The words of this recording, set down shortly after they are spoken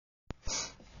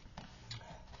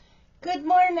Good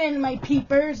morning, my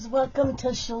peepers. Welcome to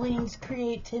Shalene's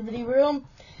Creativity Room.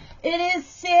 It is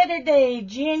Saturday,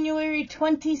 January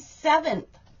 27th.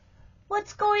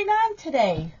 What's going on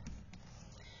today?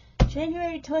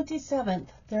 January 27th.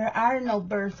 There are no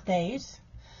birthdays.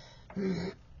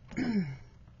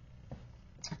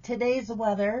 Today's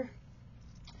weather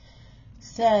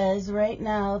says right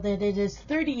now that it is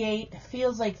 38,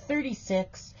 feels like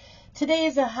 36. Today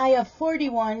is a high of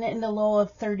 41 and a low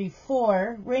of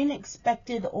 34. Rain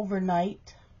expected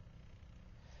overnight.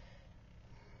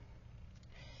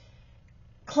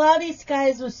 Cloudy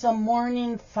skies with some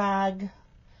morning fog.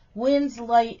 Winds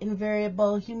light and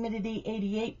variable. Humidity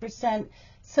 88%.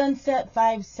 Sunset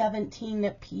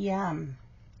 5:17 p.m.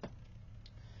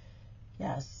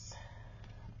 Yes.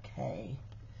 Okay.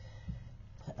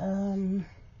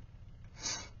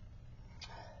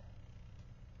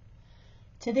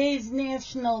 Today's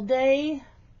National Day.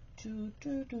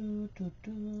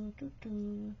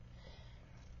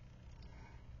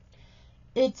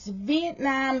 It's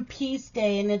Vietnam Peace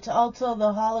Day, and it's also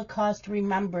the Holocaust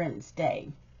Remembrance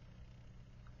Day.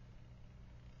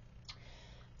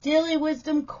 Daily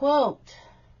Wisdom Quote.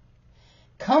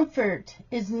 Comfort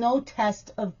is no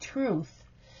test of truth.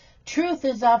 Truth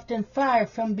is often far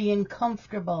from being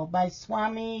comfortable, by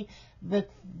Swami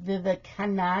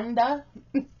Vivekananda.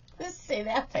 Let's say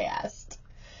that fast.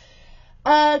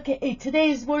 Okay,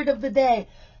 today's word of the day.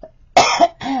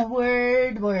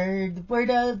 Word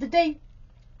of the day.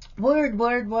 Word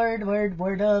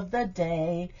of the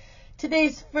day.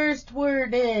 Today's first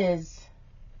word is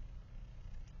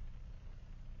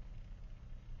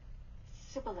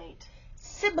sibilate.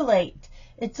 Sibilate.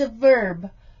 It's a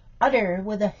verb. Utter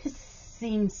with a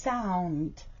hissing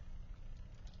sound.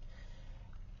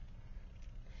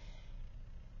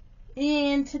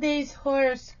 In today's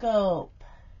horoscope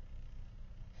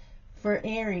for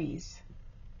Aries.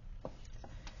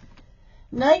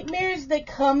 Nightmares that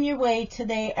come your way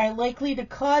today are likely to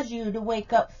cause you to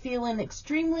wake up feeling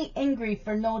extremely angry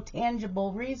for no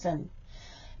tangible reason.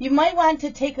 You might want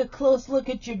to take a close look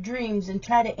at your dreams and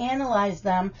try to analyze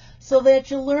them so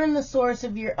that you'll learn the source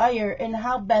of your ire and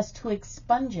how best to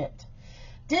expunge it.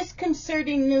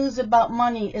 Disconcerting news about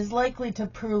money is likely to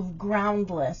prove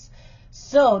groundless,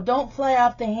 so don't fly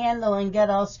off the handle and get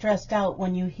all stressed out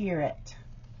when you hear it.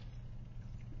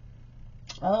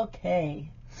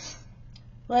 Okay.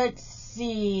 Let's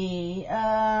see.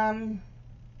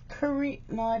 Career.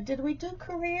 No, did we do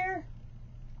career?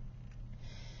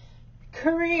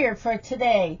 Career for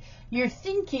today. Your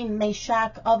thinking may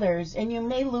shock others, and you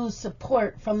may lose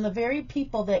support from the very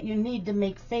people that you need to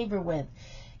make favor with.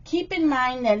 Keep in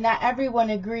mind that not everyone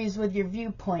agrees with your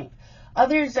viewpoint.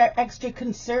 Others are extra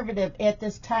conservative at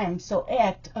this time, so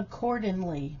act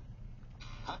accordingly.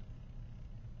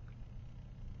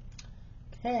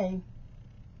 Okay.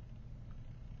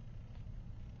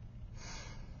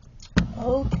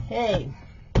 Okay.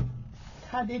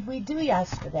 How did we do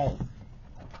yesterday?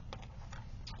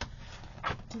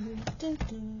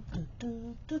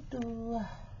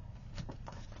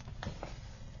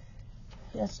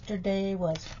 Yesterday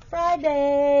was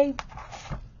Friday.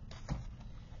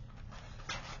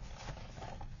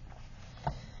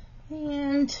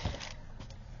 And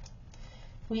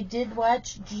we did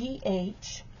watch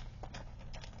GH.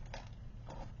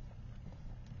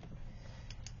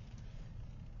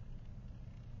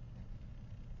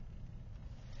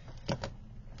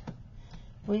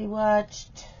 We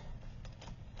watched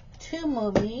 2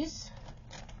 movies.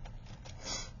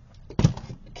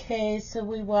 Okay, so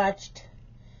we watched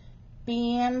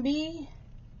Bambi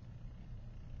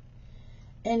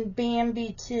and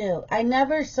Bambi 2. I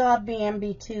never saw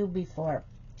Bambi 2 before.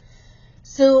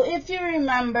 So if you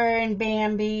remember in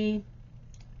Bambi,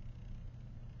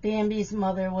 Bambi's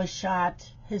mother was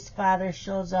shot. His father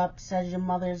shows up, says your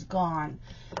mother's gone.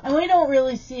 And we don't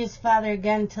really see his father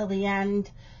again till the end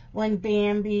when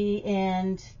Bambi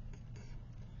and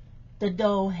the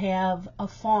doe have a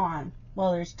fawn.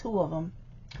 Well, there's 2 of them.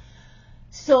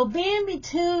 So Bambi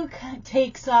 2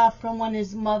 takes off from when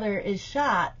his mother is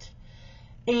shot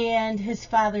and his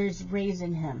father's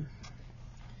raising him.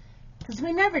 Because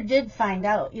we never did find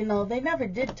out, they never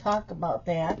did talk about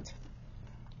that.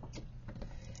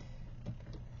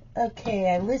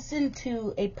 Okay, I listened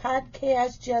to a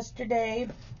podcast yesterday.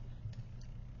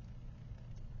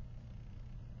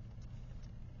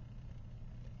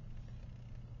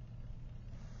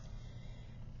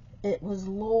 It was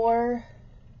Lore,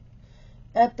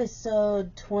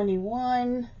 episode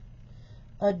 21,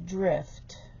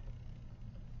 Adrift.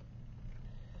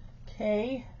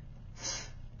 Okay.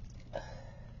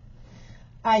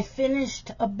 I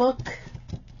finished a book.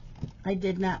 I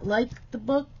did not like the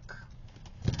book.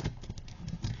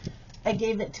 I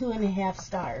gave it 2.5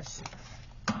 stars.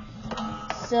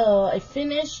 So I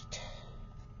finished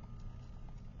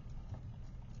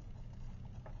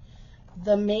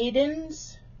The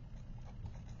Maidens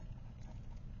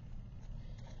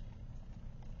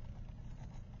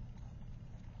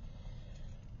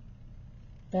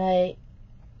by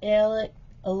Alex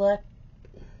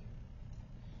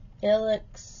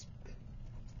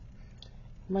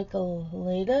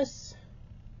Michaelides.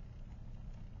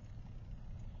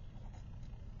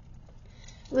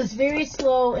 It was very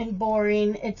slow and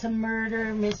boring. It's a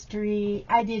murder mystery.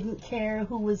 I didn't care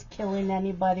who was killing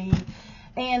anybody.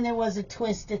 And there was a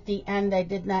twist at the end I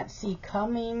did not see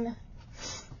coming.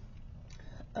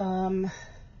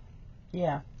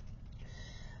 Yeah.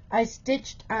 I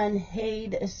stitched on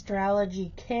Hade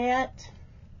Astrology Cat.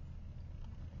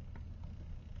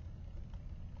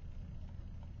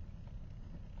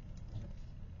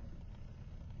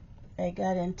 I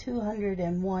got in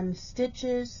 201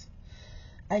 stitches.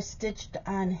 I stitched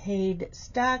on Hade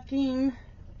Stocking.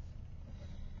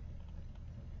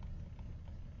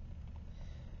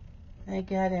 I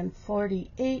got in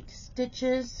 48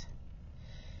 stitches.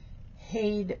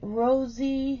 Hade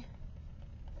Rosie.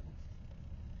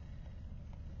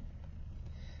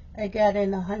 I got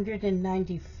in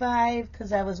 195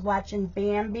 because I was watching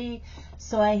Bambi,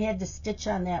 so I had to stitch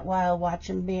on that while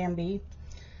watching Bambi.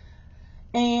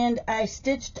 And I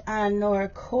stitched on Nora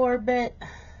Corbett,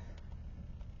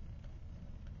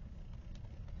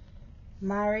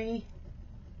 Mari,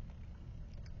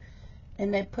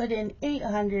 and I put in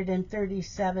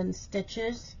 837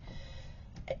 stitches.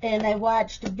 And I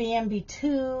watched Bambi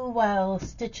 2 while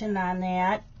stitching on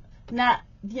that. Not,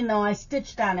 you know, I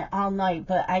stitched on it all night,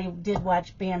 but I did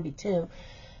watch Bambi 2.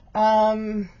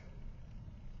 That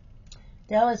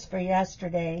was for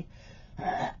yesterday.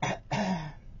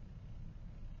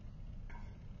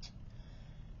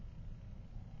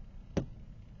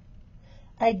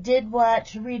 I did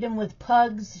watch Reading with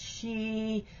Pugs.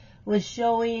 She was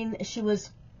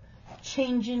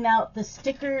changing out the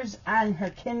stickers on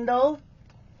her Kindle.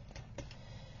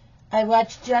 I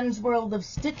watched Jen's World of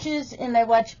Stitches, and I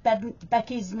watched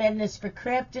Becky's Madness for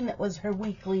Crafting. It was her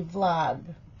weekly vlog.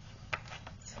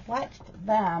 So watched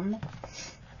them.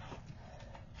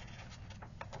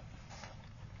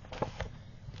 So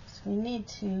we need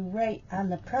to write on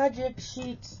the project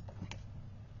sheets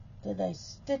that I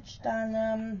stitched on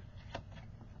them.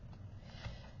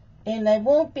 And I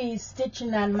won't be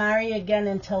stitching on Mari again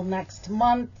until next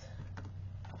month.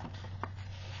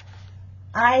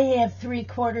 I have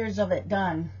 3/4 of it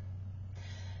done.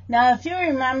 Now, if you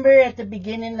remember at the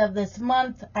beginning of this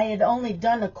month, I had only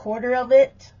done 1/4 of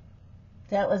it.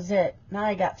 That was it. Now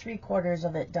I got 3/4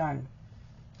 of it done.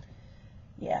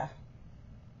 Yeah.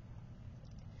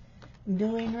 I'm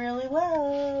doing really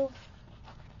well.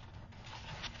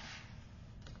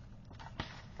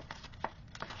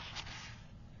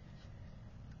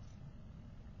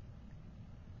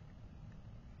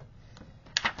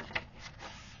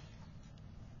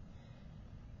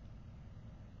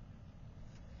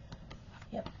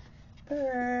 Yep.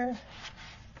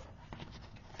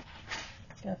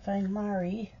 Gotta find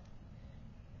Mari.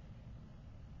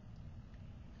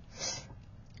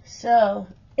 So,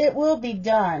 it will be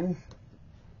done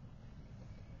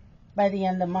by the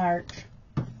end of March.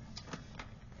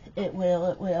 It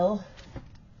will.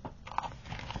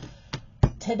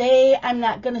 Today, I'm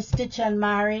not going to stitch on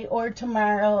Mari, or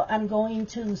tomorrow, I'm going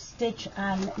to stitch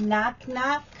on Knock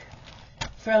Knock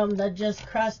from the Just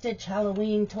Cross Stitch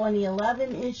Halloween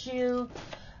 2011 issue.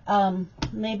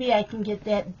 Maybe I can get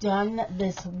that done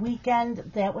this weekend.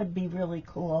 That would be really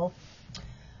cool.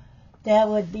 That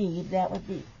would be.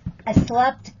 I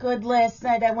slept good last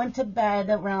night. I went to bed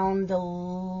around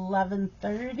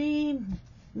 11:30,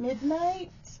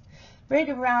 midnight. Right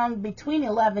around between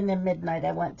 11 and midnight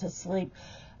I went to sleep.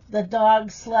 The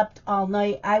dog slept all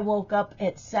night. I woke up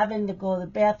at 7 to go to the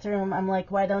bathroom. I'm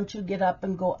like, why don't you get up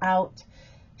and go out?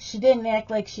 She didn't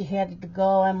act like she had to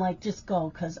go. I'm like, just go,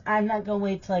 because I'm not going to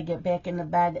wait till I get back into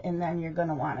bed, and then you're going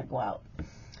to want to go out.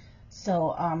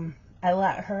 So I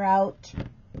let her out,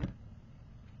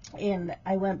 and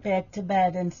I went back to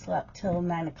bed and slept till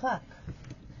 9 o'clock.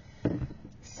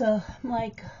 So I'm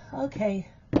like, okay.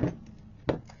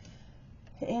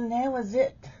 And that was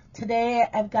it. Today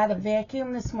I've got a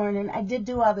vacuum this morning. I did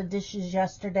do all the dishes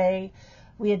yesterday.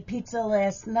 We had pizza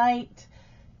last night.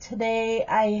 Today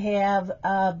I have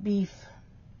a beef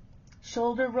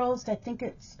shoulder roast. I think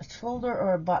it's a shoulder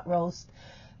or a butt roast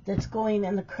that's going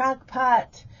in the crock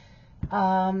pot.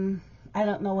 I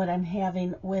don't know what I'm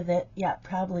having with it. Yeah,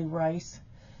 probably rice.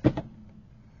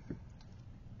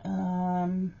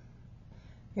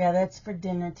 Yeah, that's for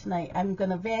dinner tonight. I'm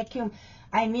going to vacuum.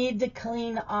 I need to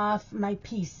clean off my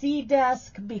PC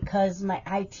desk because my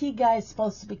IT guy is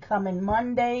supposed to be coming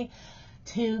Monday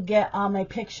to get all my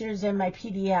pictures and my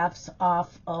PDFs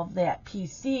off of that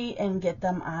PC and get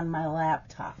them on my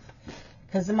laptop.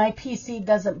 Because my PC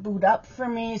doesn't boot up for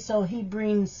me, so he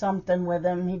brings something with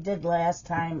him. He did last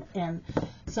time, and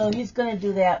so he's going to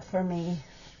do that for me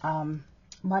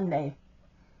Monday.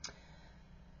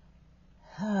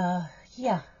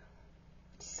 Yeah.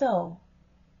 So,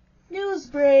 news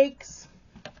breaks.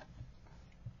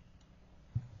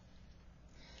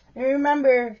 And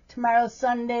remember, tomorrow's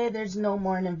Sunday, there's no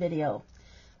morning video.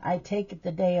 I take it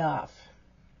the day off.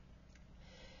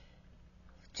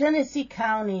 Genesee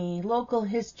County, local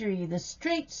history, the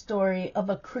straight story of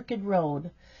a crooked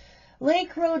road.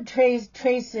 Lake Road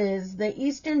traces the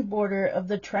eastern border of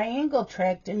the Triangle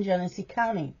Tract in Genesee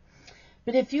County.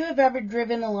 But if you have ever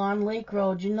driven along Lake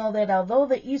Road, you know that although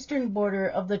the eastern border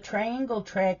of the Triangle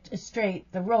Tract is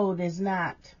straight, the road is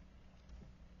not.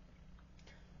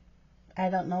 I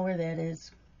don't know where that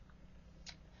is.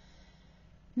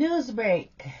 News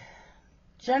break.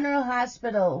 General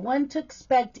Hospital. When to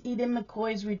expect Eden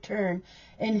McCoy's return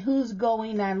and who's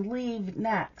going on leave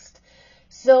next.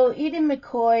 So Eden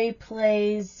McCoy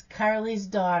plays Carly's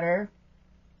daughter.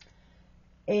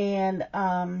 And,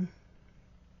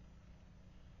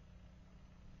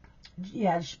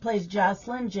 she plays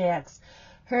Jocelyn Jacks.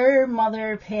 Her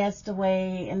mother passed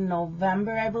away in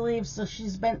November, I believe, so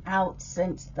she's been out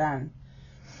since then.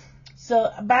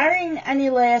 So, barring any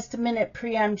last-minute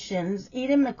preemptions,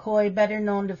 Eden McCoy, better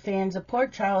known to fans of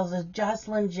Port Charles as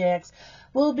Jocelyn Jacks,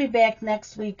 will be back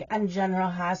next week on General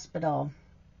Hospital.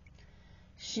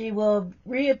 She will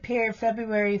reappear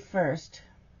February 1st.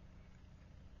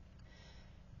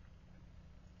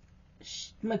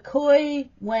 McCoy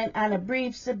went on a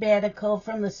brief sabbatical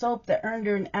from the soap that earned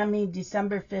her an Emmy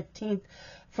December 15th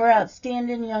for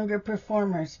Outstanding Younger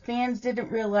Performers. Fans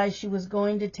didn't realize she was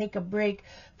going to take a break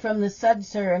from the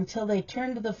Sudser until they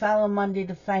turned to the following Monday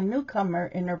to find a newcomer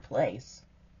in her place.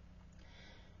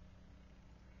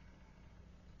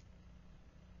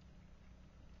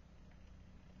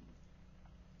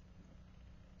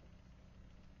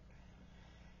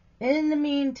 In the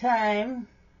meantime,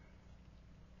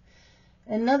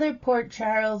 another Port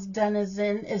Charles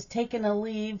denizen is taking a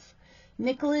leave.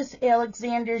 Nicholas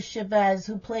Alexander Chavez,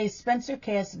 who plays Spencer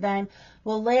Cassadine,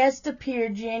 will last appear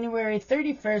January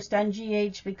 31st on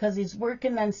GH because he's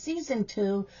working on season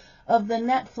 2 of the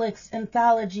Netflix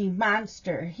anthology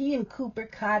Monster. He and Cooper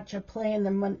Koch are playing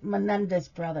the Menendez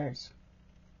brothers.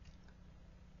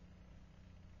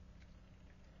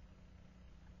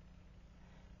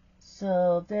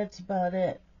 So that's about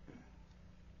it.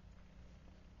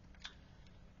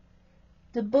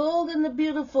 The Bold and the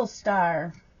Beautiful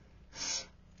star.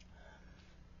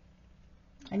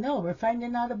 I know, we're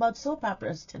finding out about soap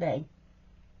operas today.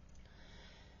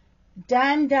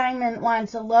 Don Diamond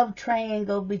wants a love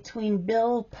triangle between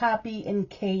Bill, Poppy, and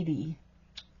Katie.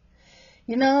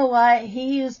 You know what?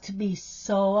 He used to be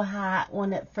so hot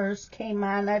when it first came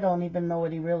on. I don't even know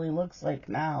what he really looks like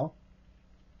now.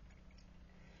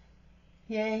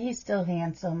 Yeah, he's still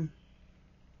handsome.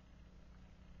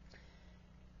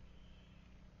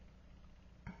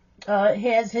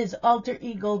 Has his alter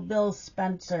ego Bill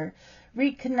Spencer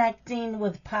reconnecting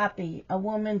with Poppy, a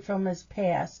woman from his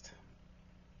past.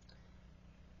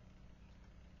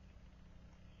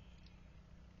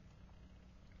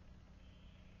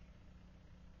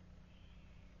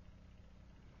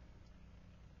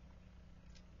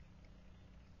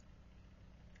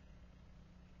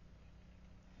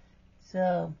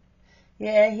 So,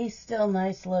 yeah, he's still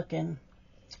nice looking.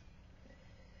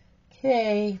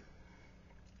 Okay.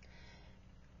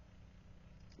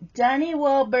 Donnie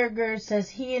Wahlberger says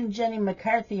he and Jenny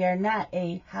McCarthy are not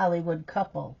a Hollywood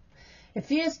couple. If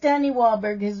he is Donnie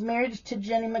Wahlberg, his marriage to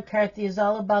Jenny McCarthy is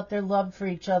all about their love for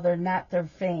each other, not their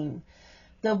fame.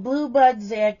 The Blue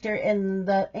Buds actor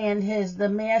and his The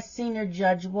Masked Singer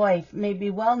judge wife may be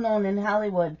well known in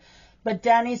Hollywood, but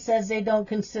Donnie says they don't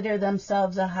consider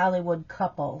themselves a Hollywood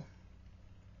couple.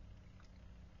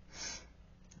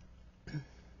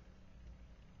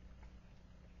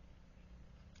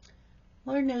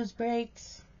 More news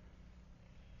breaks.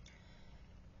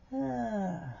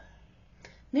 New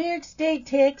York State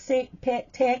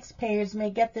taxpayers may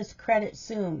get this credit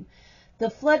soon. The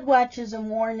flood watches and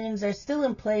warnings are still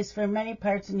in place for many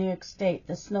parts of New York State.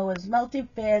 The snow is melting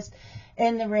fast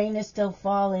and the rain is still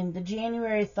falling. The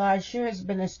January thaw sure has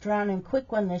been a strong and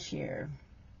quick one this year.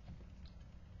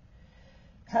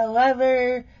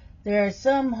 However, There are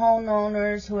some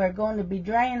homeowners who are going to be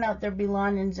drying out their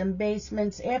belongings in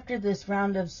basements after this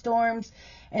round of storms,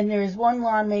 and there is one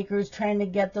lawmaker who's trying to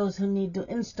get those who need to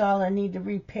install or need to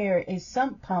repair a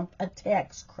sump pump a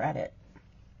tax credit.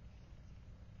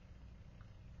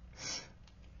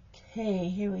 Okay,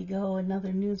 here we go,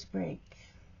 another news break.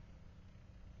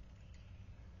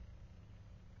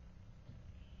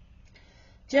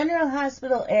 General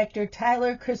Hospital actor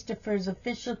Tyler Christopher's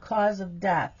official cause of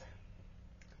death.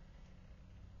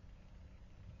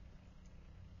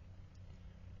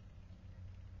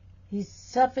 He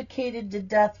suffocated to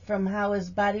death from how his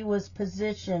body was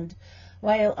positioned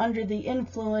while under the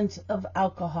influence of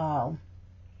alcohol.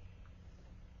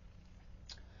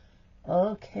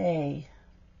 Okay.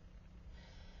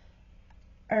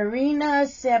 Aryna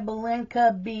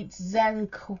Sabalenka beats Zheng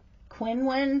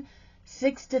Qinwen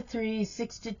 6-3,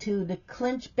 6-2 to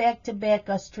clinch back-to-back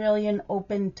Australian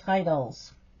Open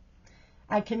titles.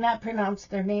 I cannot pronounce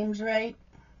their names right.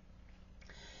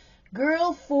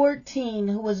 Girl 14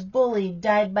 who was bullied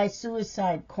died by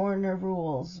suicide, coroner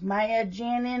rules. Maya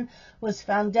Janin was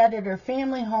found dead at her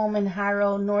family home in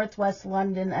Harrow, northwest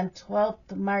London on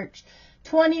 12th March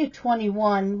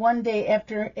 2021, one day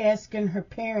after asking her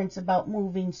parents about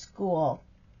moving school.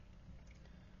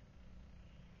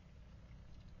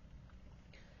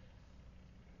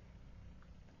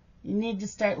 You need to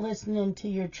start listening to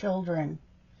your children.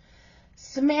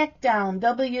 SmackDown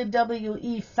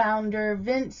WWE founder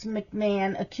Vince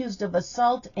McMahon accused of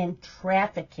assault and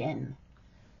trafficking.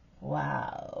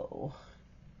 Wow.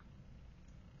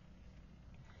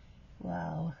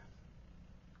 Wow.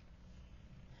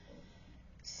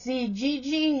 See,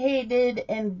 Gigi Hadid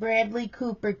and Bradley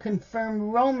Cooper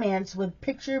confirm romance with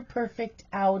Picture Perfect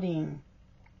outing.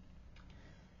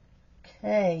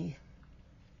 Okay.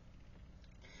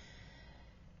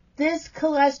 This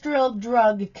cholesterol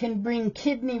drug can bring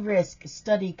kidney risk,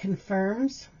 study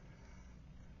confirms.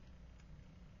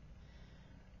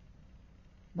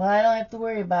 Well, I don't have to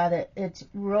worry about it. It's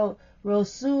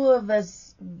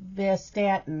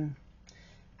rosuvastatin.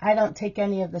 I don't take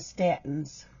any of the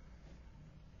statins.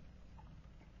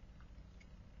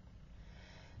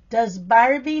 Does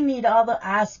Barbie need all the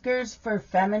Oscars for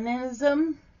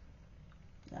feminism?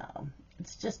 No,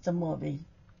 it's just a movie.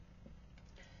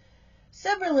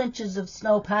 Several inches of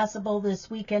snow possible this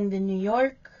weekend in New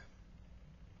York.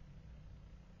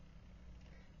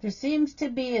 There seems to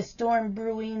be a storm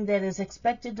brewing that is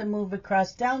expected to move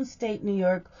across downstate New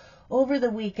York over the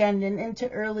weekend and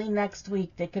into early next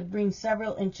week that could bring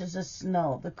several inches of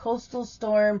snow. The coastal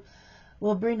storm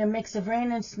will bring a mix of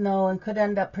rain and snow and could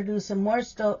end up producing more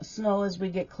snow as we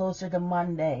get closer to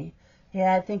Monday.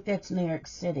 Yeah, I think that's New York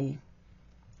City.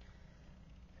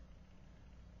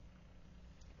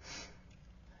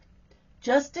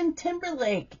 Justin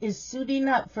Timberlake is suiting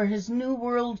up for his New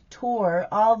World Tour.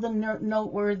 All the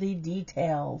noteworthy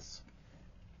details.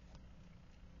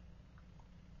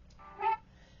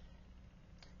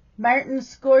 Martin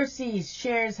Scorsese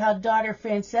shares how daughter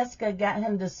Francesca got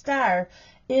him to star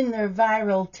in their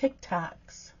viral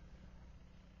TikToks.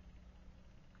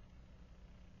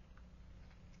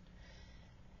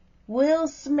 Will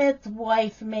Smith's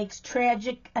wife makes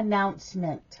tragic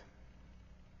announcement.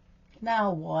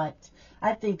 Now what?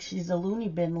 I think she's a loony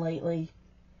bin lately.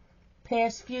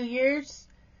 Past few years,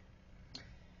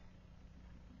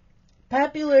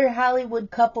 popular Hollywood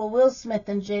couple Will Smith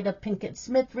and Jada Pinkett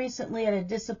Smith recently had a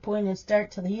disappointing start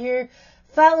to the year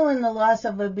following the loss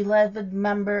of a beloved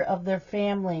member of their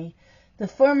family. The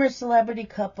former celebrity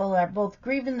couple are both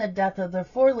grieving the death of their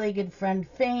four-legged friend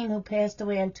Fane, who passed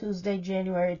away on Tuesday,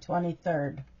 January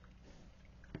 23rd.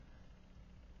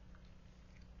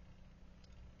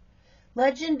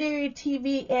 Legendary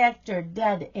TV actor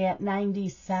dead at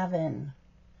 97.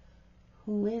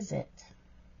 Who is it?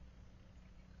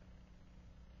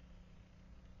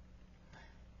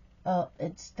 Oh,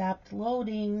 it stopped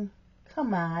loading.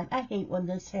 Come on, I hate when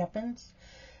this happens.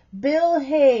 Bill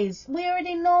Hayes. We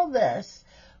already know this.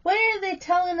 Why are they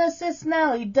telling us this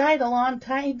now? He died a long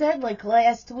time. He died like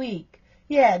last week.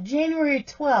 Yeah, January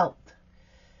 12th.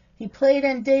 He played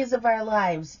on Days of Our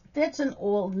Lives. That's an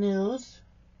old news.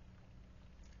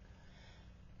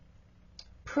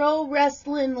 Pro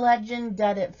wrestling legend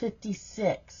dead at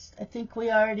 56. I think we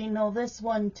already know this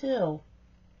one too.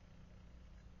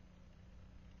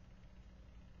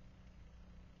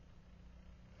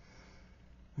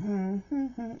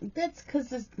 That's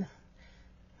because it's...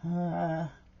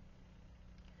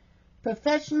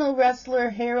 Professional wrestler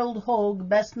Harold Hogue,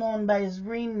 best known by his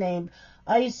ring name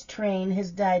Ice Train,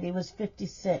 has died. He was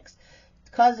 56.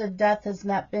 The cause of death has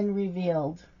not been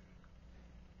revealed.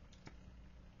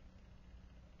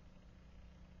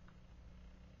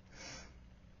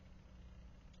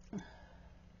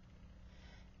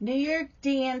 New York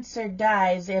dancer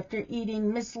dies after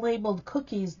eating mislabeled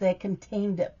cookies that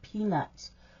contained peanuts.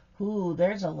 Ooh,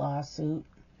 there's a lawsuit.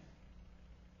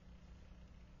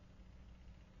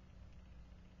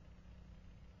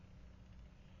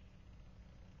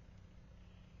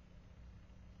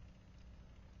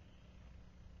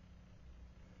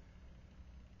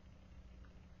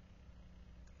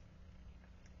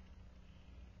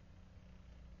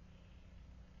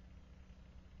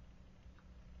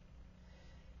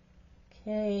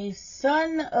 Okay,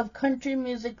 son of country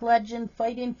music legend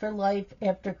fighting for life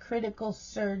after critical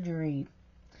surgery.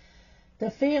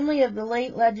 The family of the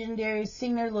late legendary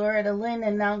singer Loretta Lynn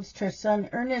announced her son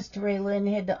Ernest Ray Lynn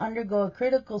had to undergo a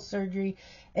critical surgery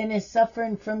and is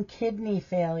suffering from kidney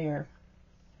failure.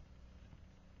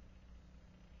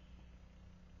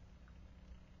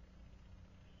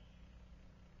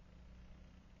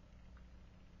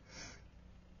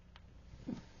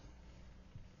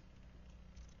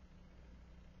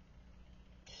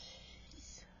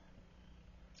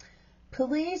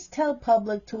 Police tell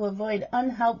public to avoid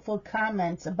unhelpful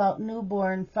comments about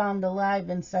newborn found alive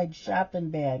inside shopping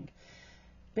bag.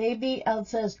 Baby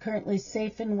Elsa is currently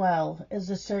safe and well as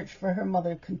the search for her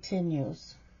mother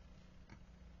continues.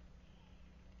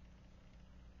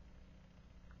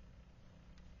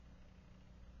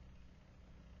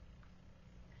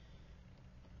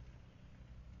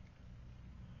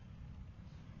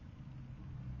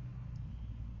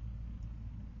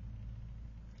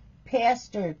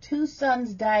 Pastor, 2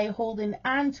 sons die holding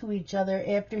on to each other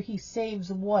after he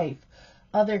saves wife,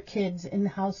 other kids in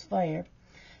house fire.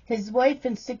 His wife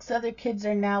and 6 other kids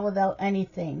are now without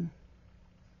anything.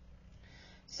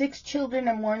 6 children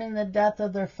are mourning the death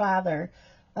of their father,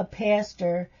 a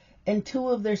pastor, and 2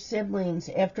 of their siblings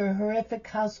after a horrific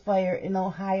house fire in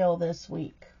Ohio this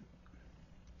week.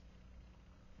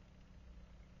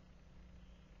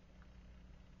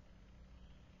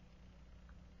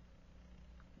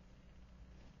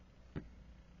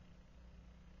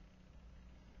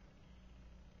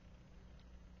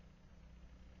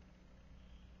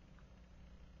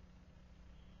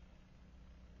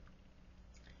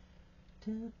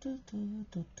 Do, do, do,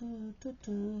 do, do, do,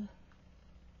 do.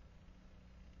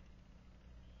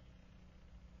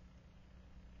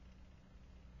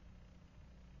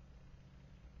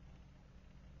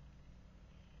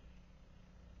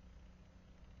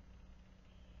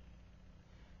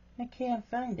 I can't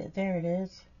find it. There it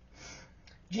is.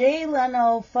 Jay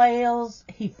Leno files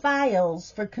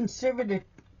for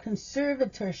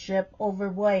conservatorship over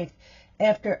wife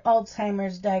after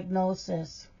Alzheimer's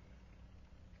diagnosis.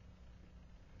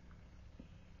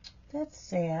 That's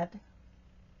sad.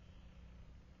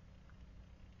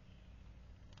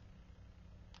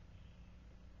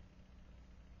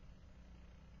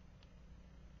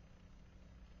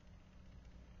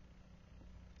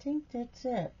 I think that's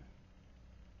it.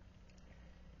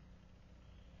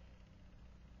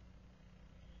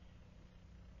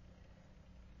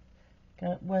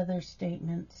 Got weather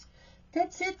statements.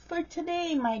 That's it for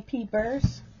today, my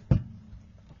peepers.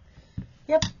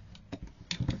 Yep.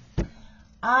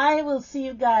 I will see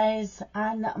you guys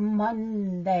on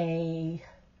Monday.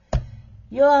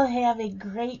 You all have a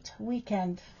great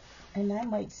weekend. And I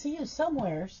might see you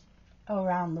somewhere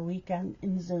around the weekend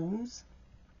in Zooms.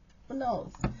 Who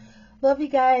knows? Love you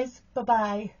guys.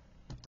 Bye-bye.